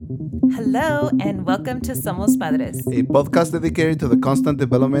Hello, and welcome to Somos Padres. A podcast dedicated to the constant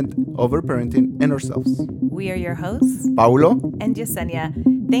development of our parenting and ourselves. We are your hosts, Paulo and Yesenia.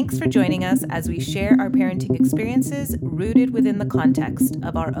 Thanks for joining us as we share our parenting experiences rooted within the context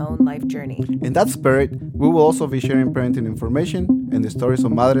of our own life journey. In that spirit, we will also be sharing parenting information and the stories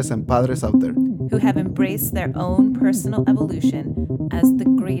of madres and padres out there who have embraced their own personal evolution as the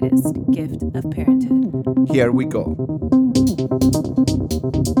greatest gift of parenthood. Here we go.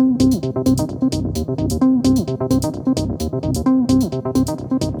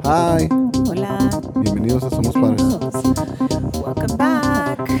 Hi. Hola. Bienvenidos a Somos Padres. Welcome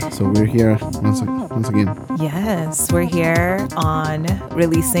back. So we're here once again. Yes, we're here on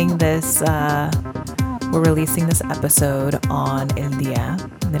releasing this. We're releasing this episode on El Día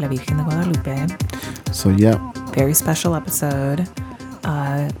de la Virgen de Guadalupe. So yeah. Very special episode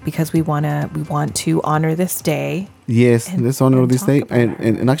because we want to honor this day. Yes, let's honor this day,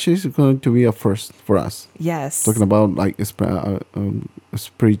 and actually it's going to be a first for us. Yes, talking about like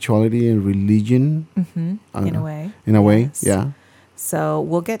spirituality and religion. In a way. In a way, yes. Yeah. So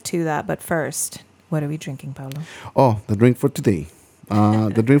we'll get to that, but first, what are we drinking, Paulo? Oh, the drink for today.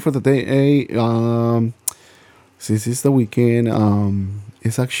 The drink for the day, since it's the weekend,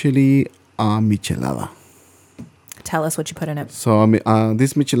 it's actually a michelada. Tell us what you put in it. So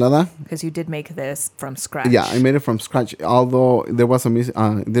this michelada, because you did make this from scratch. Yeah, I made it from scratch. Although there was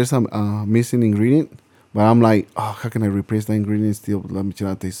there's some missing ingredient, but I'm like, oh, how can I replace the ingredient? Still, the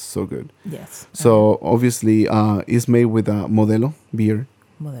michelada tastes so good. Yes. So obviously, it's made with a Modelo beer.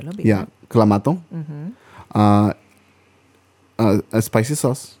 Modelo beer. Yeah, Clamato. Mm-hmm. A spicy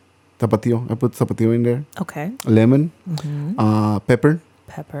sauce, tapatio. I put tapatio in there. Okay. Lemon. Mm-hmm. Pepper.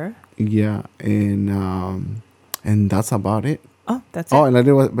 Pepper. Yeah, and that's about it. Oh, that's it. Oh, and a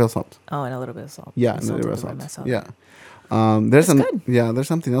little bit of salt. Oh, and a little bit of salt. Yeah, and a little bit of salt. Yeah. There's there's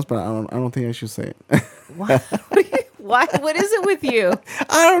something else, but I don't think I should say it. What? What is it with you?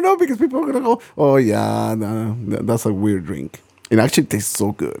 I don't know, because people are gonna go, oh yeah, no, that's a weird drink. It actually tastes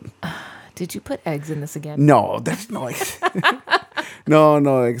so good. Did you put eggs in this again? No, there's no eggs.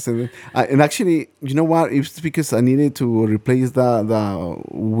 no eggs. And actually, you know what? It's because I needed to replace the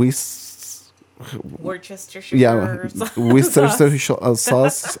Worcestershire. Yeah, Worcestershire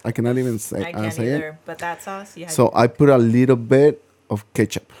sauce. I cannot even say. I can't say either. it. But that sauce, yeah. So I put a little bit of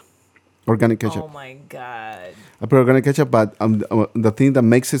ketchup, organic ketchup. Oh my god! I put organic ketchup, but the thing that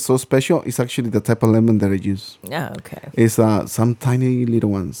makes it so special is actually the type of lemon that I use. Yeah, okay. It's some tiny little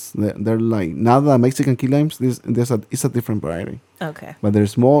ones. They're like, now the Mexican key limes. It's a different variety. Okay. But they're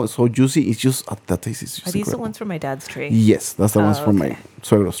small, so juicy. It's just the taste is just Are these incredible. the ones from my dad's tree? Yes, that's the ones from my okay.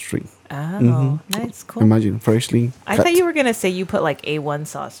 suegro's tree. Oh, nice, cool. Imagine freshly. I thought you were gonna say you put like A1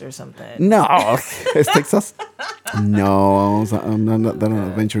 sauce or something. No, it's Texas. No, I'm not that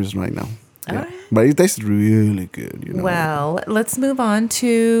adventurous right now. Yeah. Right. But it tastes really good, you know. Well, let's move on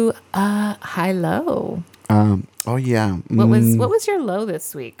to high low. Oh yeah. What was your low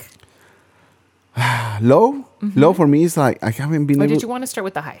this week? Low? Mm-hmm. Low for me is like I haven't been. Or did you want to start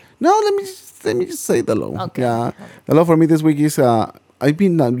with the high? No, let me just say the low. Okay. Yeah, okay. The low for me this week is I've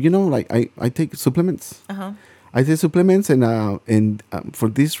been like I take supplements. I take supplements and for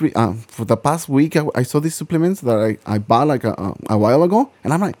this for the past week I saw these supplements that I bought like a while ago,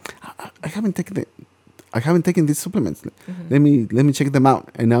 and I'm like I haven't taken these supplements. Mm-hmm. Let me check them out,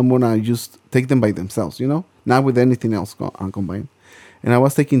 and I'm gonna just take them by themselves, not with anything else combined. And I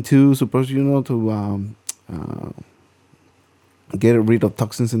was taking two, supposed to get rid of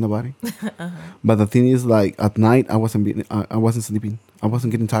toxins in the body. But the thing is, like at night I wasn't sleeping. I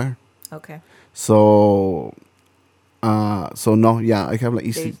wasn't getting tired. Okay. So no, yeah, I have like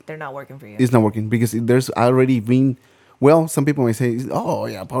they're not working for you. It's not working because there's already been. Well, some people might say, "Oh,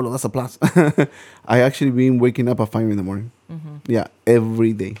 yeah, Paulo, that's a plus." I actually been waking up at 5 a.m. Mm-hmm. Yeah,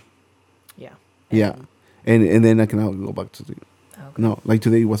 every day. Yeah. Yeah, and then I cannot go back to sleep. Okay. No, like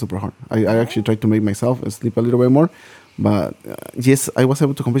today it was super hard. I actually tried to make myself sleep a little bit more, but yes, I was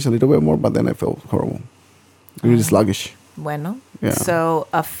able to accomplish a little bit more, but then I felt horrible. Really sluggish. Bueno. Yeah. So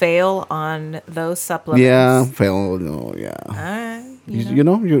a fail on those supplements. Yeah, fail. No, yeah. All right. You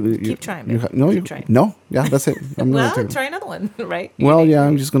keep trying. Keep trying. No, yeah, that's it. Well, try another one, right?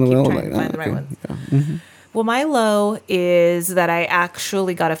 I'm just gonna find the right one. Yeah. Mm-hmm. Well, my low is that I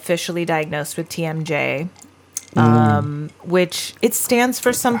actually got officially diagnosed with TMJ. Which it stands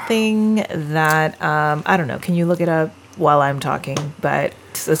for something that I don't know. Can you look it up while I'm talking? But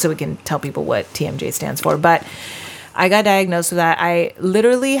so we can tell people what TMJ stands for. But I got diagnosed with that. I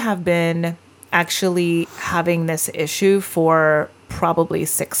literally have been actually having this issue for probably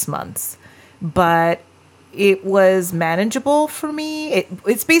 6 months. But it was manageable for me.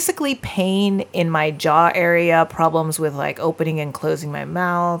 It's basically pain in my jaw area, problems with like opening and closing my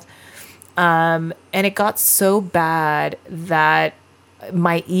mouth. And it got so bad that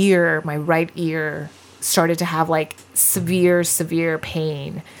my right ear started to have like severe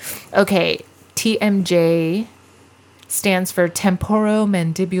pain. Okay, TMJ stands for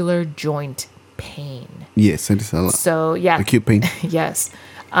temporomandibular joint pain. Yes, it is a lot. So, yeah. Acute pain. Yes.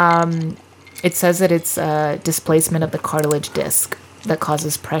 It says that it's displacement of the cartilage disc that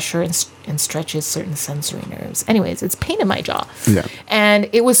causes pressure and stretches certain sensory nerves. Anyways, it's pain in my jaw. Yeah. And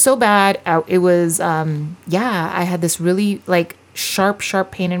it was so bad. It was, I had this really like sharp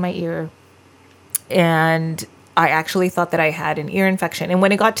pain in my ear. And I actually thought that I had an ear infection. And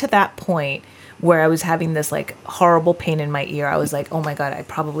when it got to that point where I was having this like horrible pain in my ear, I was like, oh my God, I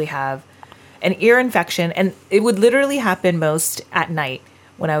probably have an ear infection. And it would literally happen most at night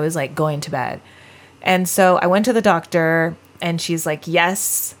when I was like going to bed. And so I went to the doctor and she's like,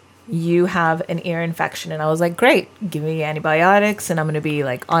 yes, you have an ear infection. And I was like, great, give me antibiotics and I'm going to be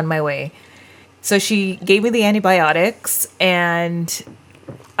like on my way. So she gave me the antibiotics and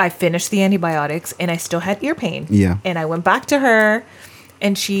I finished the antibiotics and I still had ear pain. Yeah. And I went back to her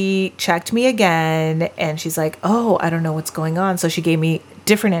and she checked me again and she's like, oh, I don't know what's going on. So she gave me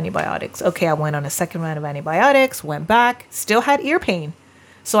different antibiotics. Okay, I went on a second round of antibiotics, went back, still had ear pain.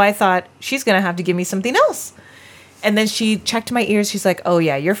 So I thought she's going to have to give me something else. And then she checked my ears. She's like, oh,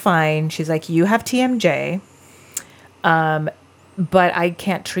 yeah, you're fine. She's like, you have TMJ, but I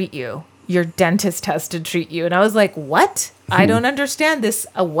can't treat you. Your dentist has to treat you. And I was like, what? I don't understand this.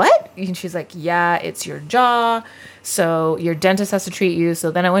 What? And she's like, yeah, it's your jaw. So your dentist has to treat you.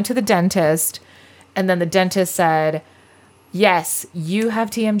 So then I went to the dentist. And then the dentist said, yes, you have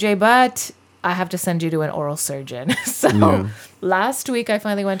TMJ, but I have to send you to an oral surgeon. So last week I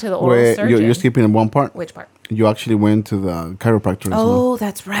finally went to the oral surgeon. You're skipping in one part. Which part? You actually went to the chiropractor as well. Oh,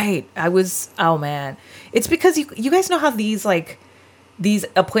 that's right. Oh man. It's because you guys know how these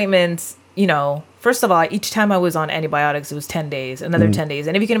appointments, first of all, each time I was on antibiotics, it was 10 days, another 10 days.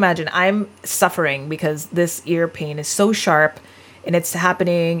 And if you can imagine, I'm suffering because this ear pain is so sharp and it's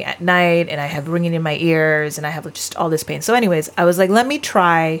happening at night and I have ringing in my ears and I have just all this pain. So anyways, I was like, let me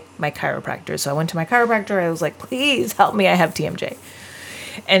try my chiropractor. So I went to my chiropractor. I was like, please help me. I have TMJ.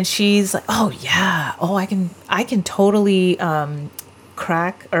 And she's like, oh yeah. Oh, I can totally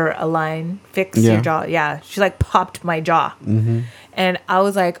crack or align, fix your jaw. Yeah. She like popped my jaw. Mm-hmm. And I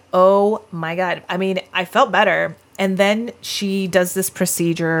was like, oh my God. I mean, I felt better. And then she does this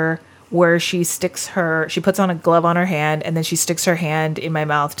procedure where she puts on a glove on her hand and then she sticks her hand in my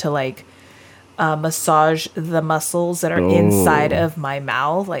mouth to like massage the muscles that are inside of my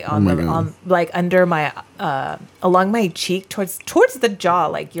mouth, like under my along my cheek towards the jaw,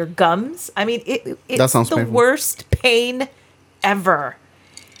 like your gums. I mean, it's the painful. Worst pain ever.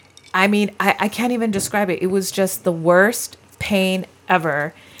 I mean, I can't even describe it. It was just the worst pain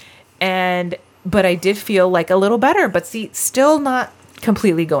ever. But I did feel like a little better, but still not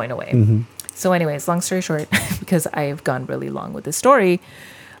completely going away. Mm-hmm. So anyways, long story short, because I've gone really long with this story,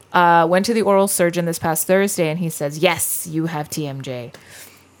 went to the oral surgeon this past Thursday and he says, yes, you have TMJ,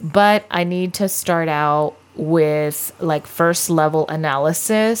 but I need to start out with like first level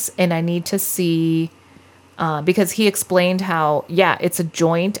analysis and I need to see, because he explained how, it's a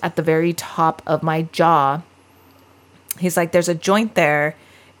joint at the very top of my jaw. He's like, there's a joint there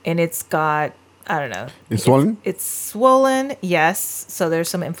and it's got, I don't know. It's swollen? It's swollen, yes. So there's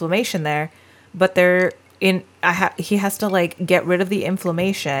some inflammation there. But he has to like get rid of the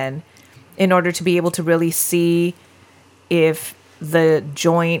inflammation in order to be able to really see if the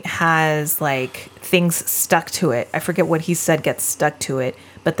joint has like things stuck to it. I forget what he said gets stuck to it.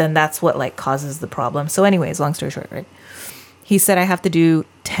 But then that's what like causes the problem. So anyways, long story short, right? He said I have to do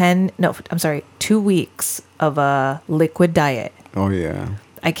 2 weeks of a liquid diet. Oh, yeah.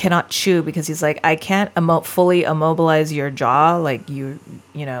 I cannot chew because he's like, I can't fully immobilize your jaw. Like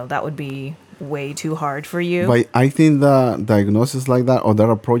that would be way too hard for you. But I think the diagnosis like that or that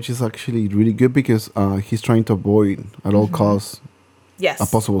approach is actually really good because he's trying to avoid at all costs a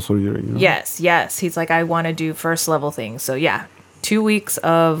possible surgery. Yes. He's like, I want to do first level things. So 2 weeks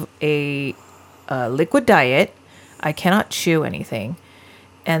of a liquid diet. I cannot chew anything.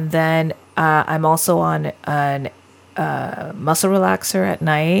 And then I'm also on an muscle relaxer at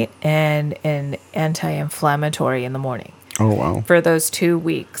night and an anti-inflammatory in the morning. Oh, wow. For those 2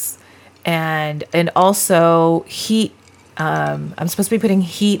 weeks. And also heat. I'm supposed to be putting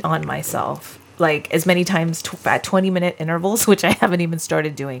heat on myself, like as many times at 20-minute intervals, which I haven't even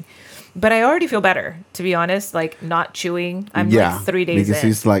started doing. But I already feel better, to be honest. Like not chewing. I'm like 3 days because in.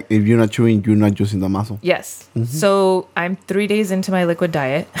 it's like if you're not chewing, you're not using the muscle. Yes. So I'm 3 days into my liquid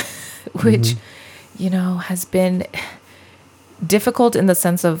diet, which, has been difficult in the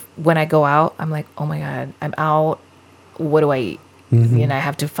sense of when I go out, I'm like, oh my God, I'm out. What do I eat? And I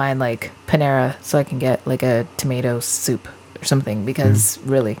have to find like Panera so I can get like a tomato soup or something because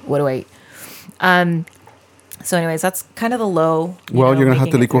really, what do I eat? So anyways, that's kind of the low. Well, you're going to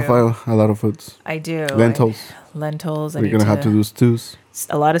have to liquefy a lot of foods. I do. Lentils. Lentils. You're going to have to do stews.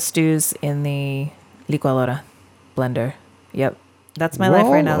 A lot of stews in the licuadora blender. Yep. That's my life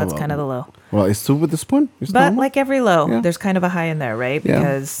right now. That's kind of the low. Well, it's stew with the spoon. But normal. Like every low, there's kind of a high in there, right?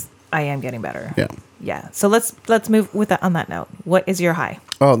 Because I am getting better. Yeah. Yeah. So let's move with that on that note. What is your high?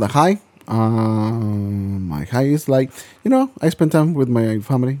 Oh, the high? My high is like, I spend time with my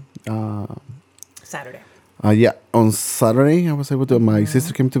family. Saturday. On Saturday, I was able to, my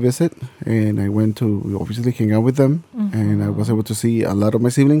sister came to visit, and I went to obviously hang out with them, and I was able to see a lot of my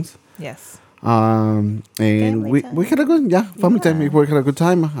siblings. Yes. And we had a good, family time. We had a good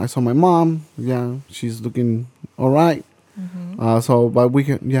time. I saw my mom. Yeah, she's looking all right. But we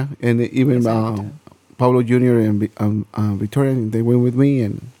can, and even Paulo Jr. and Victoria, they went with me,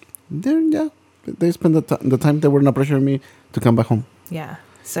 and they spent the time. They were not pressuring me to come back home. Yeah.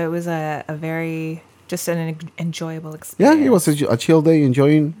 So it was a very just an enjoyable experience. Yeah, it was a chill day,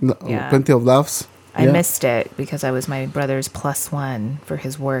 enjoying plenty of laughs. I missed it because I was my brother's +1 for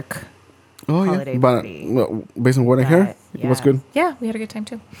his work. Holiday party. But based on what I heard, it was good. Yeah, we had a good time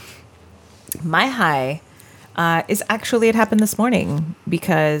too. My high is actually, it happened this morning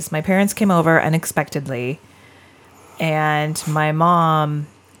because my parents came over unexpectedly, and my mom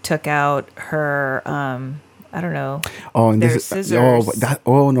took out her I don't know. Oh, and their this scissors. No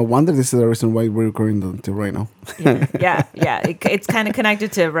wonder this is the reason why we're recording until right now. Yeah. It's kind of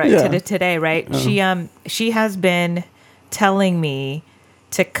connected to today, right? She has been telling me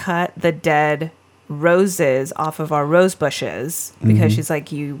to cut the dead roses off of our rose bushes because she's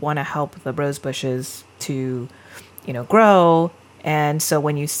like, you want to help the rose bushes to, grow. And so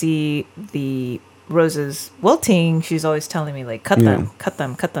when you see the roses wilting, she's always telling me like, cut them.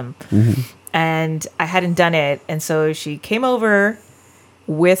 And I hadn't done it. And so she came over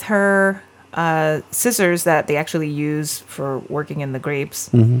with her scissors that they actually use for working in the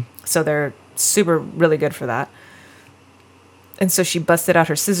grapes. So they're really good for that. And so she busted out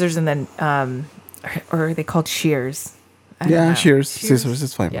her scissors and then, or are they called shears? Shears. Scissors,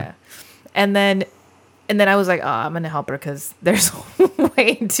 it's fine. Yeah. And then I was like, oh, I'm going to help her because there's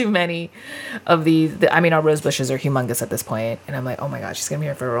way too many of these. Our rose bushes are humongous at this point. And I'm like, oh my gosh, she's going to be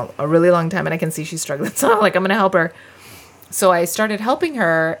here for a really long time. And I can see she's struggling. So I'm like, I'm going to help her. So I started helping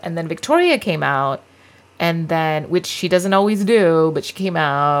her. And then Victoria came out. And then, which she doesn't always do, but she came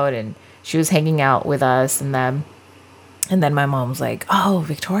out and she was hanging out with us. And then my mom was like, oh,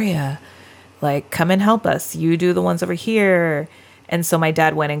 Victoria, like, come and help us. You do the ones over here. And so my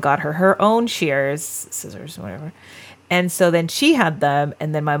dad went and got her own shears, scissors, whatever. And so then she had them.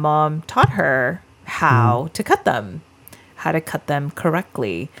 And then my mom taught her how to cut them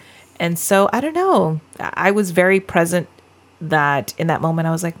correctly. And so I don't know. I was very present that in that moment.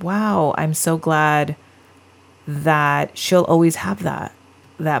 I was like, wow, I'm so glad that she'll always have that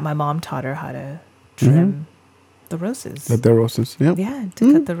my mom taught her how to trim the roses. The roses, yeah. Yeah,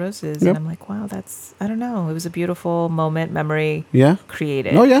 to cut the roses. Yep. And I'm like, wow, I don't know. It was a beautiful moment, memory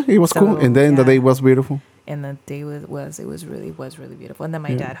created. Oh, yeah, it was cool. And then the day was beautiful. And the day was really beautiful. And then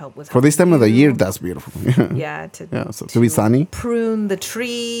my dad helped for this time of the year, that's beautiful. To be sunny. Prune the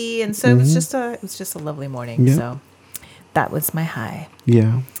tree. And so it was just a lovely morning. Yeah. So that was my high.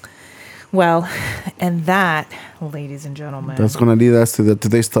 Yeah. Well, and that, ladies and gentlemen, that's going to lead us to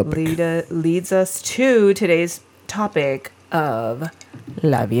today's topic. Leads us to today's topic of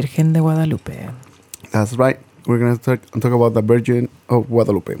La Virgen de Guadalupe. That's right. We're going to talk about the Virgin of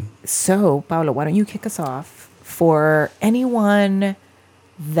Guadalupe. So, Paulo, why don't you kick us off? For anyone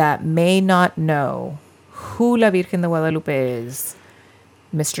that may not know who La Virgen de Guadalupe is,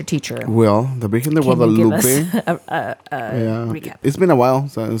 Mr. Teacher. Well, the Virgen de Guadalupe. Recap. It's been a while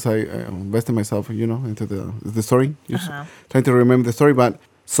since I invested myself, into the story. Trying to remember the story. But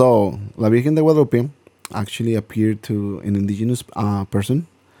so, La Virgen de Guadalupe actually appeared to an indigenous person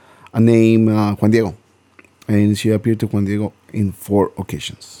named Juan Diego. And she appeared to Juan Diego in 4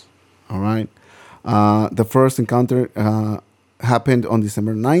 occasions. All right. The first encounter happened on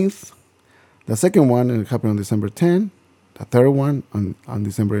December 9th. The second one happened on December 10th. The third one on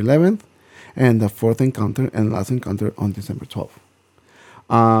December 11th. And the fourth encounter and last encounter on December 12th.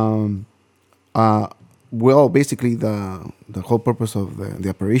 well, basically the whole purpose of the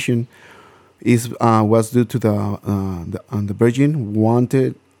apparition was due to the Virgin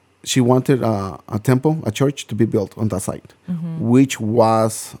wanted a temple, a church to be built on that site, which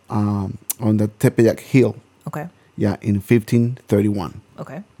was on the Tepeyac Hill. Okay. Yeah, in 1531.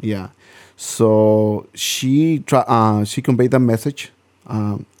 Okay. Yeah, so she conveyed that message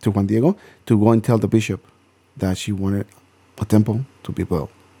to Juan Diego to go and tell the bishop that she wanted a temple to be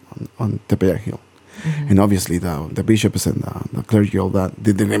built on Tepeyac Hill. And obviously the bishops and the clergy, all that,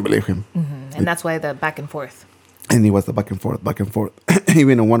 they didn't believe him. And that's why the back and forth. And it was the back and forth.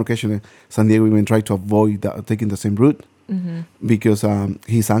 Even on one occasion, San Diego even tried to avoid taking the same route because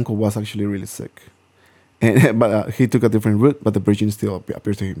his uncle was actually really sick. But he took a different route, but the Virgin still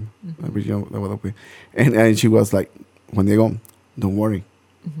appeared to him. Virgen de Guadalupe. And she was like, Juan Diego, don't worry.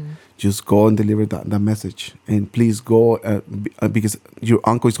 Just go and deliver that message. And please go because your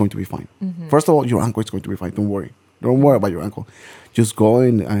uncle is going to be fine. First of all, your uncle is going to be fine. Don't worry. Don't worry about your uncle. Just go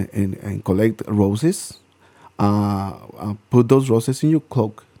and collect roses. Put those roses in your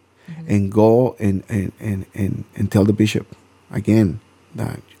cloak and go and tell the bishop again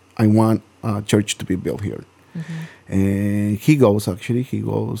that I want a church to be built here. And he goes on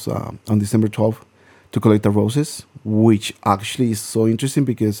December 12th to collect the roses, which actually is so interesting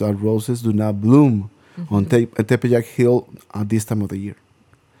because roses do not bloom on Tepeyac Hill at this time of the year.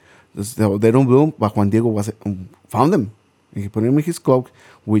 They don't bloom, but Juan Diego found them. And he put them in his cloak,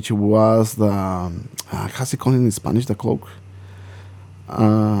 which was how's it called in Spanish, the cloak?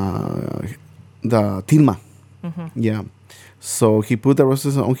 The tilma. Yeah. So he put the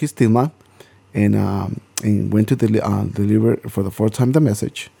roses on his tilma and went to deliver for the fourth time the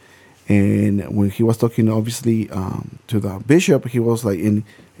message. And when he was talking, obviously, to the bishop, he was like, and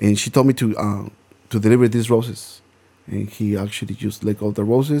she told me to deliver these roses. And he actually just let go of the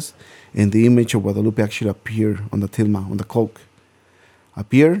roses, and the image of Guadalupe actually appeared on the tilma, on the cloak.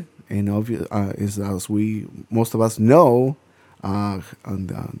 Appeared, and as most of us know,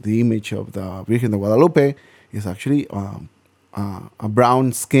 the image of the Virgen de Guadalupe is actually a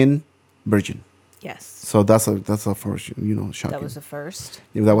brown skin virgin. Yes. So that's a first, shocking. That was the first.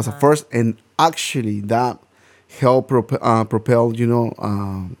 Yeah, that was a first, and actually that helped propel,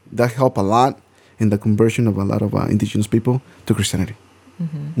 that helped a lot in the conversion of a lot of indigenous people to Christianity.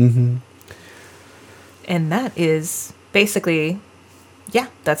 And that is basically,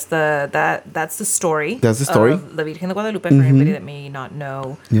 that's the story. That's the story of La Virgen de Guadalupe for anybody that may not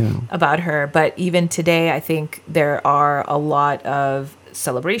know about her. But even today, I think there are a lot of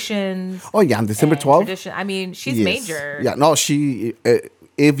celebrations. Oh yeah, on December 12th. I mean, she's major. Yeah, no, she.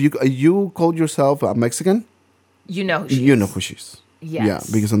 If you call yourself a Mexican, you know who she is. Yes. Yes. Yeah,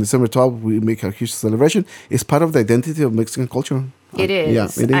 because on December 12th we make a huge celebration. It's part of the identity of Mexican culture. It is.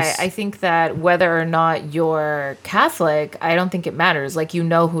 Yeah, it is. I think that whether or not you're Catholic, I don't think it matters. Like, who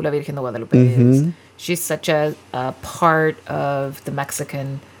La Virgen de Guadalupe is. She's such a part of the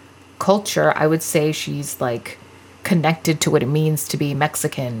Mexican culture. I would say she's like connected to what it means to be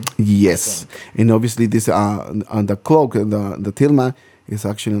Mexican. Yes. And obviously this on the cloak, the tilma is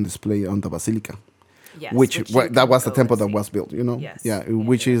actually on display on the basilica. Yes, which that was the temple that was built, Yes. Yeah,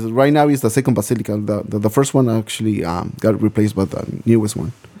 which is right now is the second basilica. The first one actually got replaced by the newest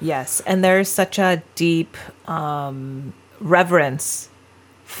one. Yes, and there's such a deep reverence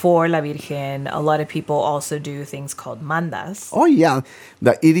for La Virgen. A lot of people also do things called mandas. Oh yeah,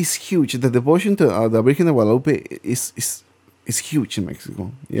 it is huge. The devotion to the Virgen de Guadalupe is huge in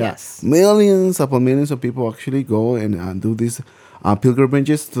Mexico. Yeah. Yes, millions upon millions of people actually go and do these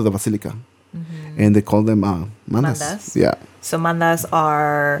pilgrimages to the basilica. And they call them mandas. Yeah. So mandas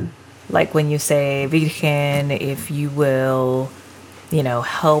are like when you say, Virgen, if you will,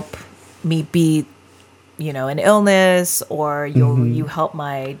 help me beat, an illness, or you help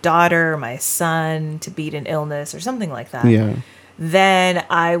my daughter, my son to beat an illness or something like that. Yeah. Then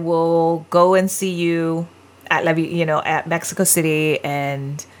I will go and see you at at Mexico City,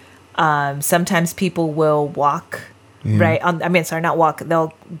 and sometimes people will walk. Yeah. Right. Not walk.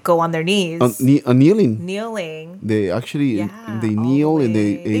 They'll go on their knees. Kneeling. Kneeling. They actually they kneel and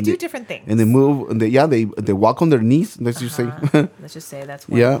they do different things. And they move. And they walk on their knees. Let's just say. Let's just say that's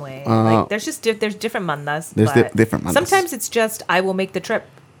one way. There's different mandas. There's different mandas. Sometimes it's just I will make the trip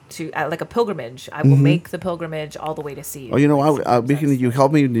to like a pilgrimage. I will make the pilgrimage all the way to see you. Oh, you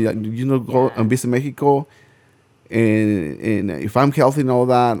help me. Go and visit Mexico. And if I'm healthy and all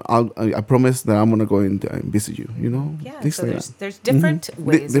that, I promise that I'm gonna go and visit you. Yeah. So there's different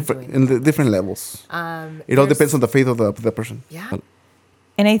ways of doing and different levels. It all depends on the faith of the person. Yeah.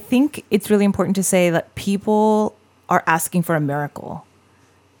 And I think it's really important to say that people are asking for a miracle.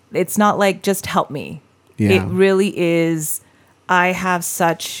 It's not like just help me. Yeah. It really is. I have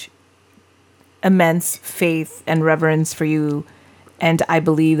such immense faith and reverence for you, and I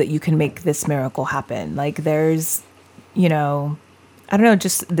believe that you can make this miracle happen. Like there's, I don't know,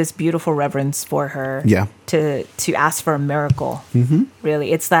 just this beautiful reverence for her. Yeah. To ask for a miracle. Mm-hmm.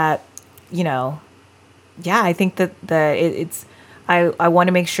 Really, it's that, I think that it's. I want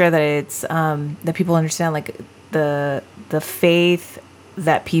to make sure that it's that people understand like the faith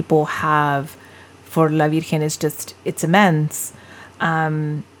that people have for La Virgen is just, it's immense.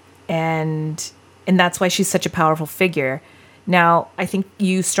 And that's why she's such a powerful figure. Now, I think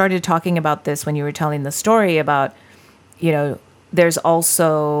you started talking about this when you were telling the story about, there's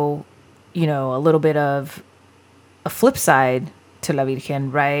also, a little bit of a flip side to La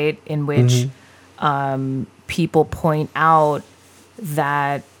Virgen, right? In which people point out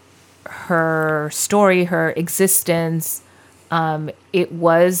that her story, her existence, it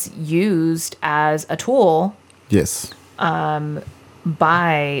was used as a tool. Yes.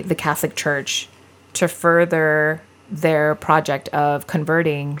 By the Catholic Church to further their project of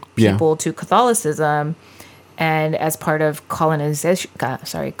converting people to Catholicism, and as part of colonization,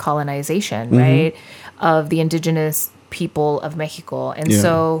 right, of the indigenous people of Mexico. And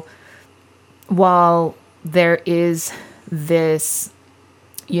so while there is this,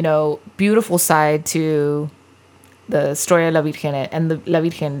 beautiful side to the story of La Virgen and the La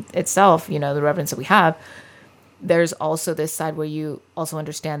Virgen itself, the reverence that we have, there's also this side where you also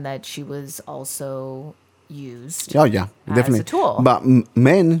understand that she was also used. Oh yeah, definitely. As a tool. But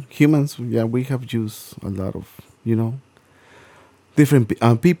humans, we have used a lot of,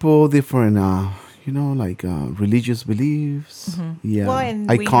 different people, different, religious beliefs. Yeah, Well, and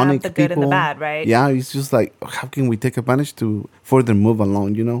iconic we have the good people. and the bad, right? Yeah, it's just like, how can we take advantage to further move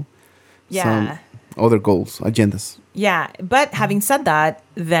along? Yeah. Some other goals, agendas. Yeah, but having said that,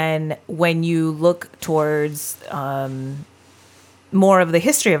 then when you look towards more of the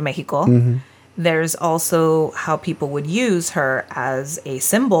history of Mexico, there's also how people would use her as a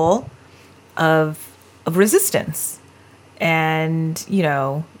symbol of resistance. And,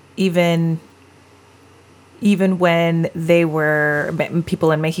 even when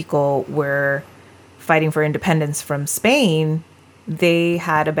people in Mexico were fighting for independence from Spain, they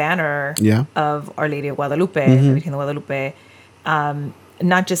had a banner of Our Lady of Guadalupe, Virgen de Guadalupe.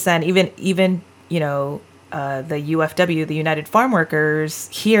 Not just then, even the UFW, the United Farm Workers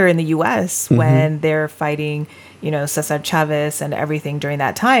here in the U.S., when they're fighting, Cesar Chavez and everything during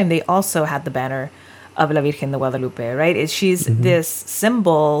that time, they also had the banner of La Virgen de Guadalupe, right? She's this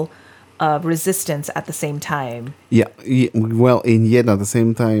symbol of resistance at the same time. Yeah. Well, and yet at the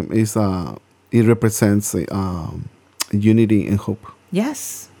same time, it represents unity and hope.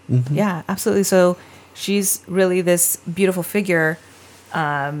 Yes. Yeah, absolutely. So she's really this beautiful figure.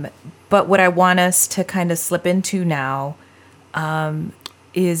 But what I want us to kind of slip into now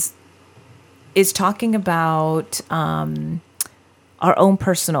is talking about our own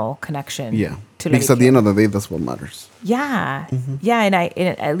personal connection. Yeah. To because at the end of the day, that's what matters. Yeah. Yeah. And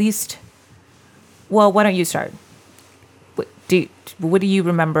at least, well, why don't you start? What do you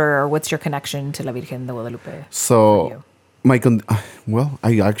remember, or what's your connection to La Virgen de Guadalupe? So,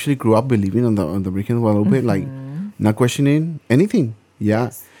 I actually grew up believing on the Virgen de Guadalupe, like not questioning anything. Yeah.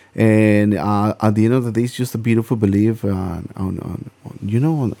 Yes. And at the end of the day, it's just a beautiful belief on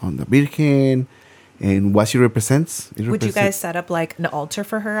the Virgen and what she represents. Would you guys set up like an altar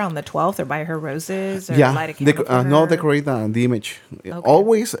for her on the 12th, or buy her roses, or yeah, light a candle for her? no, decorate the image. Okay.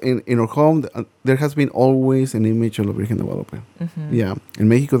 Always in our home, there has been always an image of the Virgen de Guadalupe. Yeah, in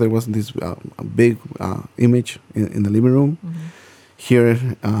Mexico there was this big image in the living room.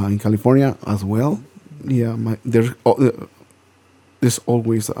 Here in California as well. Yeah, there's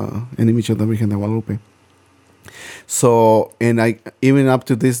always an image of the Virgen de Guadalupe. So, and I even up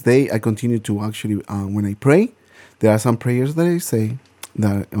to this day, I continue to actually when I pray, there are some prayers that I say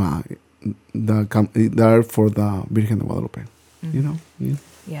that are for the Virgen de Guadalupe.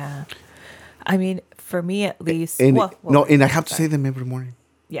 Yeah. I mean, for me at least. And I have to say them every morning.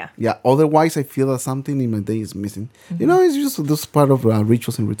 Yeah. Yeah. Otherwise, I feel that something in my day is missing. It's just this part of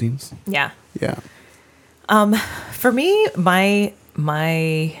rituals and routines. Yeah. Yeah. For me,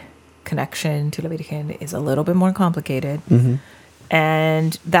 my connection to La Virgen is a little bit more complicated.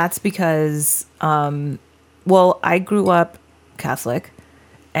 And that's because, I grew up Catholic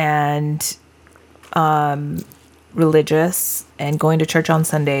and religious and going to church on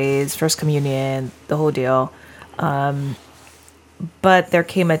Sundays, First Communion, the whole deal. But there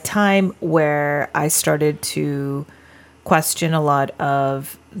came a time where I started to question a lot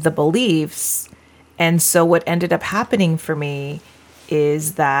of the beliefs. And so what ended up happening for me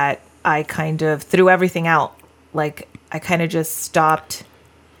is that I kind of threw everything out. Like, I kind of just stopped.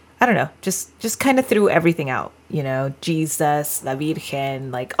 I don't know, just kind of threw everything out, Jesus, La Virgen,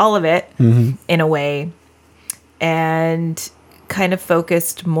 like all of it in a way, and kind of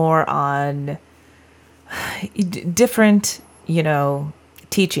focused more on different,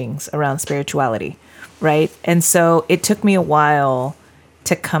 teachings around spirituality, right? And so it took me a while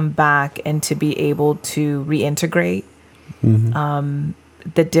to come back and to be able to reintegrate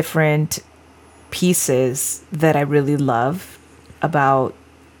the different pieces that I really love about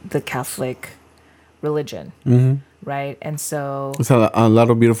the Catholic religion, right? And so it's a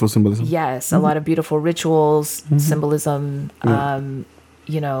lot of beautiful symbolism. Yes, a lot of beautiful rituals, symbolism,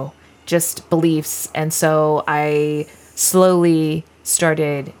 just beliefs. And so I slowly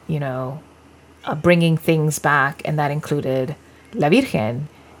started, bringing things back, and that included La Virgen.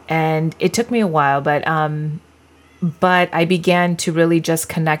 And it took me a while, but I began to really just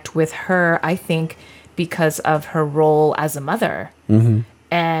connect with her, I think, because of her role as a mother.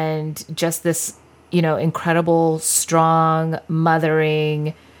 And just this, incredible, strong,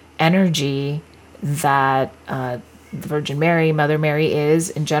 mothering energy that the Virgin Mary, Mother Mary is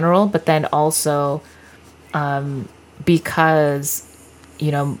in general, but then also because,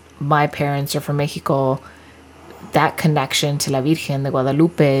 my parents are from Mexico, that connection to La Virgen de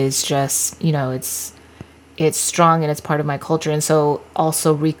Guadalupe is just, it's strong and it's part of my culture. And so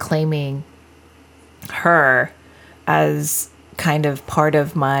also reclaiming her as kind of part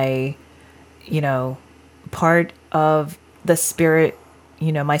of my, part of the spirit,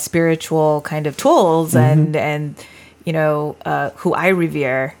 my spiritual kind of tools and who I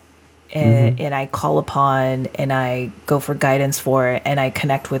revere and I call upon and I go for guidance for, and I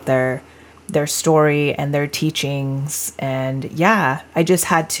connect with their story and their teachings. And yeah, I just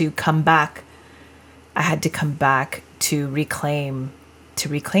had to come back. I had to come back to reclaim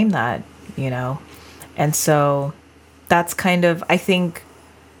that, And so that's kind of, I think,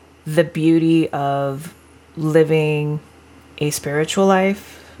 the beauty of living a spiritual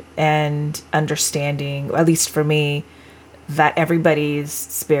life and understanding, at least for me, that everybody's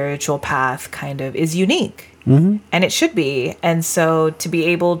spiritual path kind of is unique, and it should be. And so to be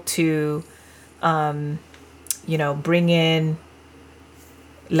able to, bring in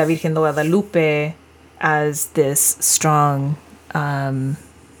La Virgen de Guadalupe as this strong,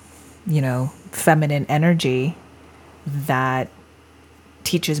 feminine energy that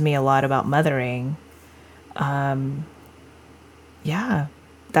teaches me a lot about mothering.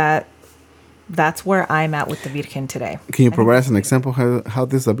 That's where I'm at with the Virgen today. Can you provide us an example how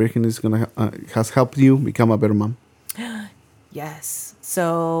this La Virgen is has helped you become a better mom? Yes.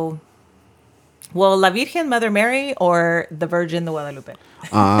 So, La Virgen, Mother Mary, or the Virgin de Guadalupe?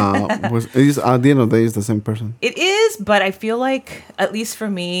 It is, at the end of the day, it's the same person. It is, but I feel like, at least for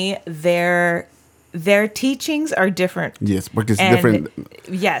me, their teachings are different. Yes, because different.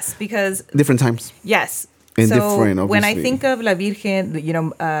 Yes, because different times. Yes. And so different, obviously. When I think of La Virgen,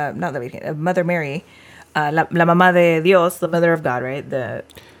 not La Virgen, Mother Mary, la mamá de Dios, the mother of God, right? The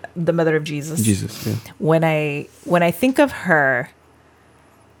mother of Jesus. Jesus, yeah. When I think of her,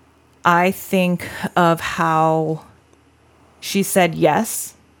 I think of how she said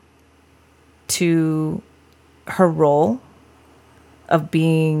yes to her role of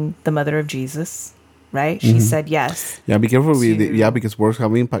being the mother of Jesus, right? She said yes. Yeah, be careful because words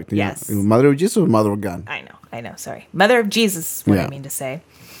have impact. Yes. Yeah. Mother of Jesus or Mother of God? I know. Sorry. Mother of Jesus is what I mean to say.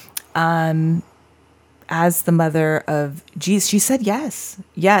 As the mother of Jesus, she said yes.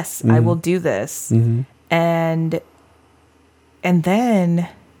 Yes, I will do this. And then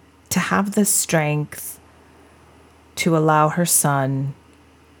to have the strength to allow her son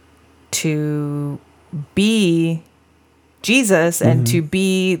to be Jesus and to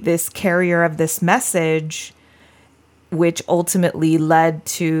be this carrier of this message, which ultimately led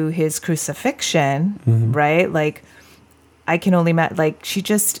to his crucifixion, right? Like, I can only imagine, like, she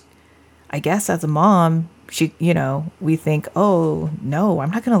just, I guess as a mom, she, we think, oh, no,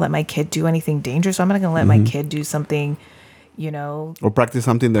 I'm not going to let my kid do anything dangerous. I'm not going to let my kid do something, or practice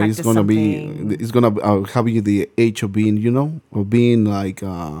something that is going to be, is going to have you the age of being, of being like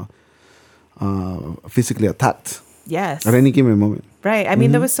physically attacked. Yes. At any given moment. Right. I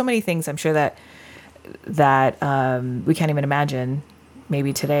mean, there was so many things I'm sure that we can't even imagine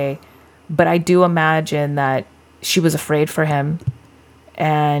maybe today. But I do imagine that she was afraid for him,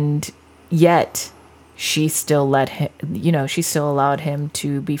 and yet she still let him, she still allowed him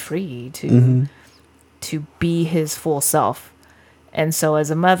to be free, to be his full self. And so as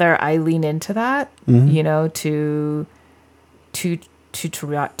a mother, I lean into that, to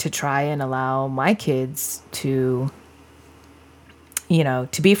try and allow my kids to,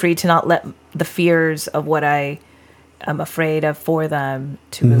 to be free, to not let the fears of what I am afraid of for them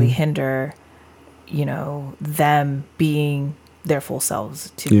to really hinder, them being their full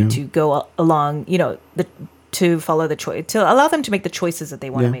selves, to go along, to follow the choice, to allow them to make the choices that they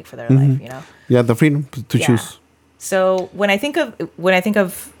want to make for their life, Yeah, the freedom to choose. So when I think of,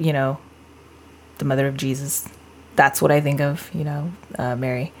 the mother of Jesus, that's what I think of,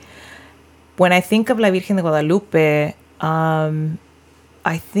 Mary. When I think of La Virgen de Guadalupe,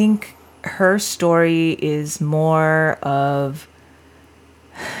 I think her story is more of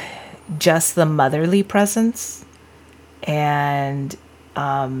just the motherly presence, and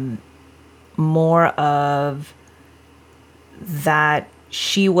more of that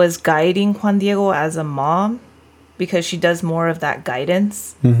she was guiding Juan Diego as a mom, because she does more of that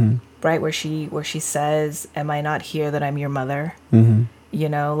guidance, right? Where she says, "Am I not here that I'm your mother?"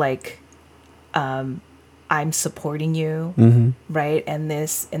 I'm supporting you, right? And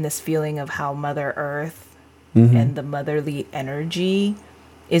this feeling of how Mother Earth and the motherly energy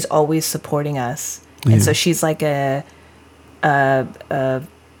is always supporting us. Yeah. And so she's like what's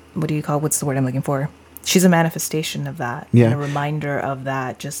the word I'm looking for? She's a manifestation of that. Yeah. And a reminder of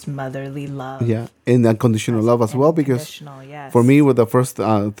that, just motherly love. Yeah. And unconditional love as well, because for me, what the first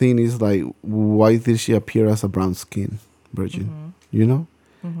thing is like, why did she appear as a brown skin virgin?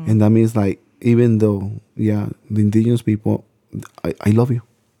 And that means like, even though, the indigenous people, I love you.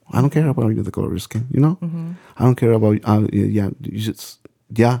 I don't care about the color of your skin, I don't care about, you just,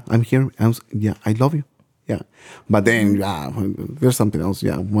 I'm here. I love you. Yeah. But then, there's something else.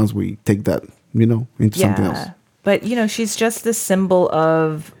 Yeah. Once we take that, into something else. But, she's just the symbol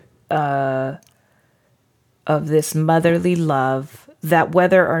of this motherly love that,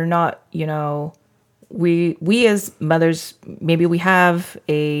 whether or not, we as mothers, maybe we have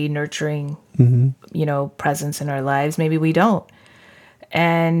a nurturing, presence in our lives. Maybe we don't.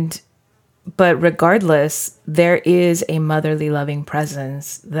 But regardless, there is a motherly loving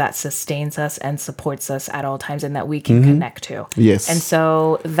presence that sustains us and supports us at all times, and that we can connect to. Yes. And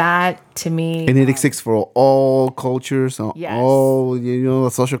so that, to me... And it exists for all cultures, all, the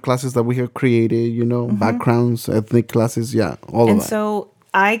social classes that we have created, backgrounds, ethnic classes, all of that. And so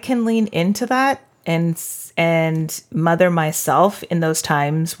I can lean into that and mother myself in those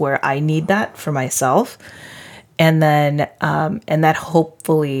times where I need that for myself. And then, and that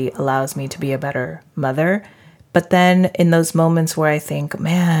hopefully allows me to be a better mother. But then in those moments where I think,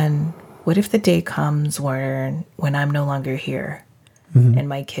 man, what if the day comes when I'm no longer here, and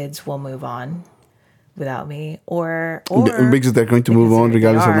my kids will move on without me, or because they're going to move on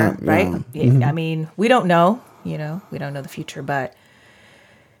regardless of that, right? Yeah. I mean, we don't know, we don't know the future, but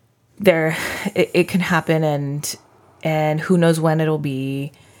it can happen, and who knows when it'll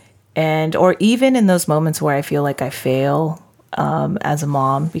be. Or even in those moments where I feel like I fail as a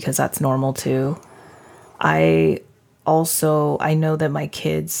mom, because that's normal too. I know that my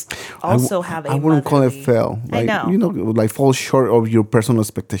kids also have a I wouldn't call it fail. Like, I know. Like fall short of your personal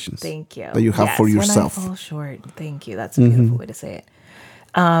expectations. Thank you. That you have for yourself. When I fall short. Thank you. That's a beautiful way to say it.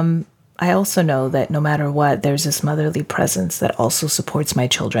 I also know that no matter what, there's this motherly presence that also supports my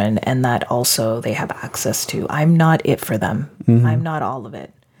children, and that also they have access to. I'm not it for them. I'm not all of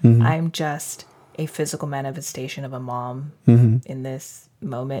it. I'm just a physical manifestation of a mom in this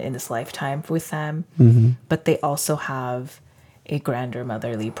moment, in this lifetime with them. But they also have a grander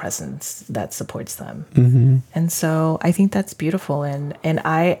motherly presence that supports them. And so I think that's beautiful. And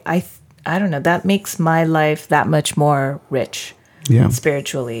I don't know, that makes my life that much more rich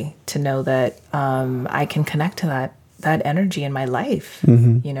spiritually, to know that I can connect to that energy in my life.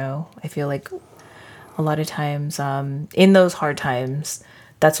 I feel like a lot of times in those hard times,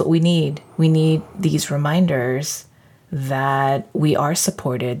 that's what we need. We need these reminders that we are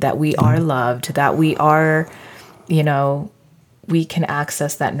supported, that we are loved, that we are, we can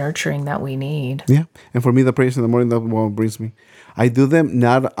access that nurturing that we need. Yeah. And for me, the prayers in the morning, that's what brings me. I do them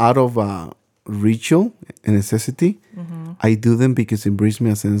not out of ritual and necessity. I do them because it brings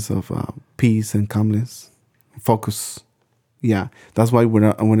me a sense of peace and calmness, focus. Yeah. That's why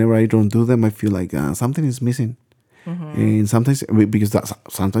whenever I don't do them, I feel like something is missing. And sometimes, because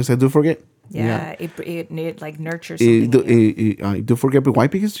sometimes I do forget. Yeah. It like nurtures something. I do forget, but why?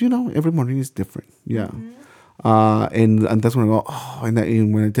 Because, every morning is different. Yeah. And that's when I go,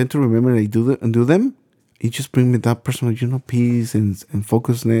 and when I tend to remember and I do them, it just brings me that personal, peace and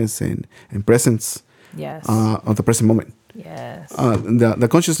focusedness and presence. Yes. Of the present moment. Yes. The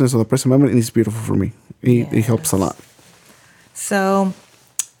consciousness of the present moment is beautiful for me. It helps a lot. So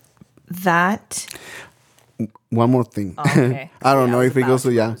that... One more thing. Oh, okay. I don't know if it goes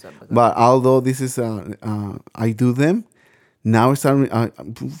to, but although this is, I do them, now it's starting,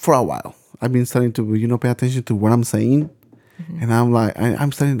 for a while, I've been starting to, pay attention to what I'm saying. And I'm like,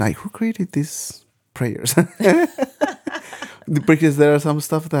 I'm starting like, who created these prayers? Because there are some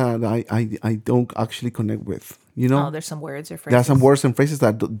stuff that I don't actually connect with, Oh, there's some words or phrases. There are some words and phrases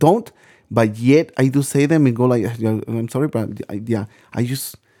that don't, but yet I do say them and go like, I'm sorry, but I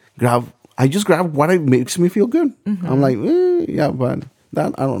just grab what makes me feel good. I'm like, but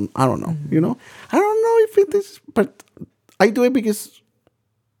that I don't know, I don't know if it is, but I do it because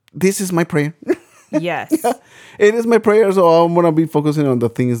this is my prayer. Yes. It is my prayer, so I'm gonna be focusing on the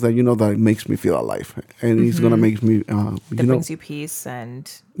things that that makes me feel alive, and it's gonna make me that brings you peace and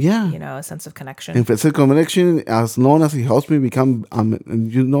a sense of connection. And physical connection, as long as it helps me become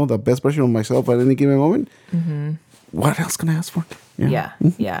the best version of myself at any given moment. What else can I ask for?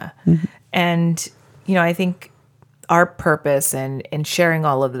 Yeah. And I think our purpose in sharing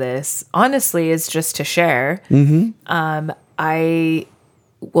all of this, honestly, is just to share. I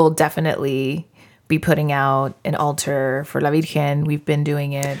will definitely be putting out an altar for La Virgen. We've been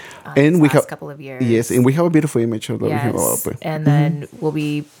doing it and we last couple of years. Yes, and we have a beautiful image of La Virgen de Guadalupe. And then we'll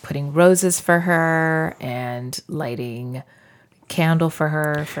be putting roses for her and lighting candle for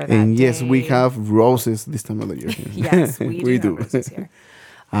her for that And yes, day. we have roses this time of the year. Yes, we do. Have roses here.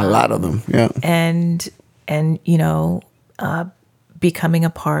 A lot of them, yeah. And becoming a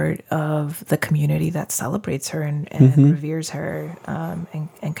part of the community that celebrates her and reveres her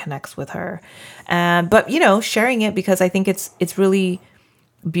and connects with her. But, sharing it because I think it's really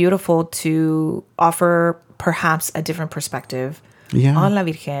beautiful to offer perhaps a different perspective on La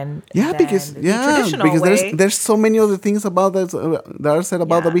Virgen. Because there's so many other things about that are said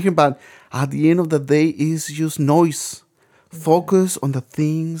about the Virgen, but at the end of the day, it's just noise. Focus on the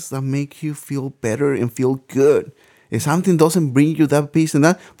things that make you feel better and feel good. If something doesn't bring you that peace and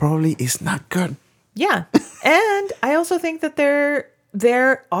that, probably it's not good. Yeah. And I also think that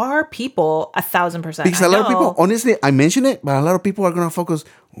there are people 1,000%. Because a lot of people, honestly, I mention it, but a lot of people are going to focus,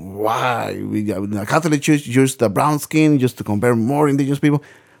 why? We got the Catholic Church use the brown skin just to compare more indigenous people.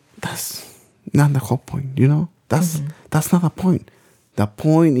 That's not the whole point, That's not the point. The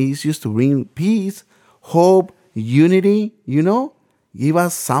point is just to bring peace, hope, unity, Give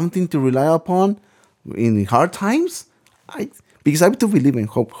us something to rely upon in hard times. Because I do believe in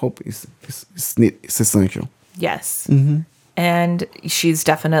hope. Hope is essential. Yes. And she's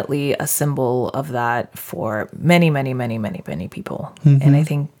definitely a symbol of that for many, many, many, many, many people. And I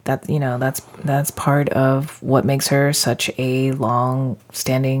think that, that's part of what makes her such a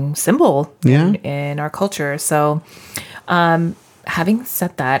long-standing symbol in our culture. So having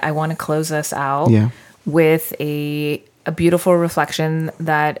said that, I want to close us out with a beautiful reflection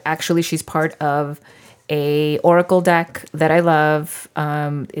that actually she's part of a oracle deck that I love.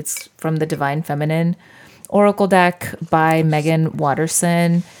 It's from the Divine Feminine Oracle deck by Megan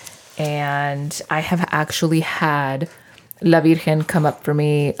Watterson. And I have actually had La Virgen come up for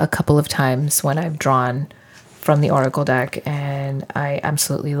me a couple of times when I've drawn from the oracle deck. And I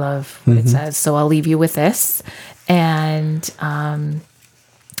absolutely love what it says. So I'll leave you with this. And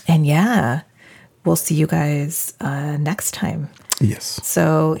we'll see you guys next time. Yes.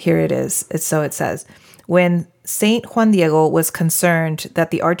 So here it is. It says, when Saint Juan Diego was concerned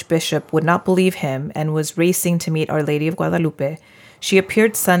that the Archbishop would not believe him and was racing to meet Our Lady of Guadalupe, she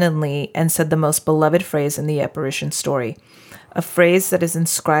appeared suddenly and said the most beloved phrase in the apparition story, a phrase that is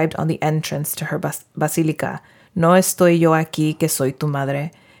inscribed on the entrance to her basilica. No estoy yo aquí que soy tu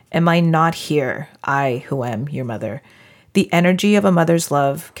madre. Am I not here, I who am your mother? The energy of a mother's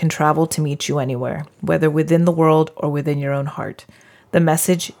love can travel to meet you anywhere, whether within the world or within your own heart. The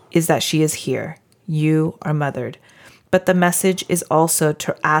message is that she is here. You are mothered. But the message is also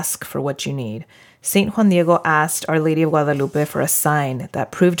to ask for what you need. Saint Juan Diego asked Our Lady of Guadalupe for a sign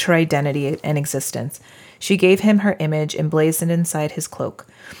that proved her identity and existence. She gave him her image emblazoned inside his cloak,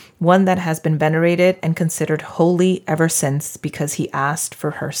 one that has been venerated and considered holy ever since because he asked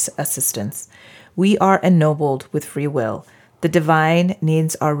for her assistance. We are ennobled with free will. The divine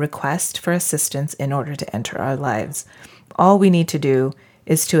needs our request for assistance in order to enter our lives. All we need to do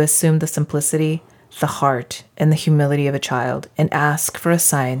is to assume the simplicity, the heart, and the humility of a child and ask for a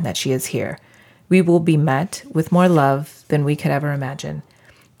sign that she is here. We will be met with more love than we could ever imagine.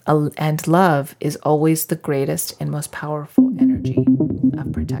 And love is always the greatest and most powerful energy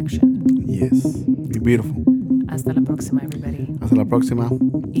of protection. Yes. Be beautiful. Hasta la próxima, everybody. Hasta la próxima.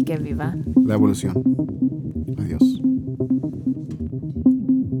 Y que viva la evolución. Adiós.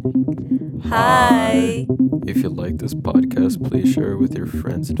 Hi. If you like this podcast, please share it with your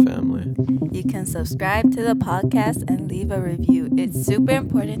friends and family. You can subscribe to the podcast and leave a review. It's super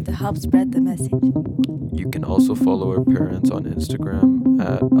important to help spread the message. You can also follow our parents on Instagram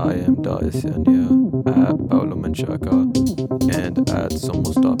at im.Yesenia, at Paulo and at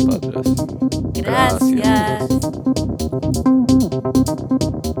somos.padres. Gracias.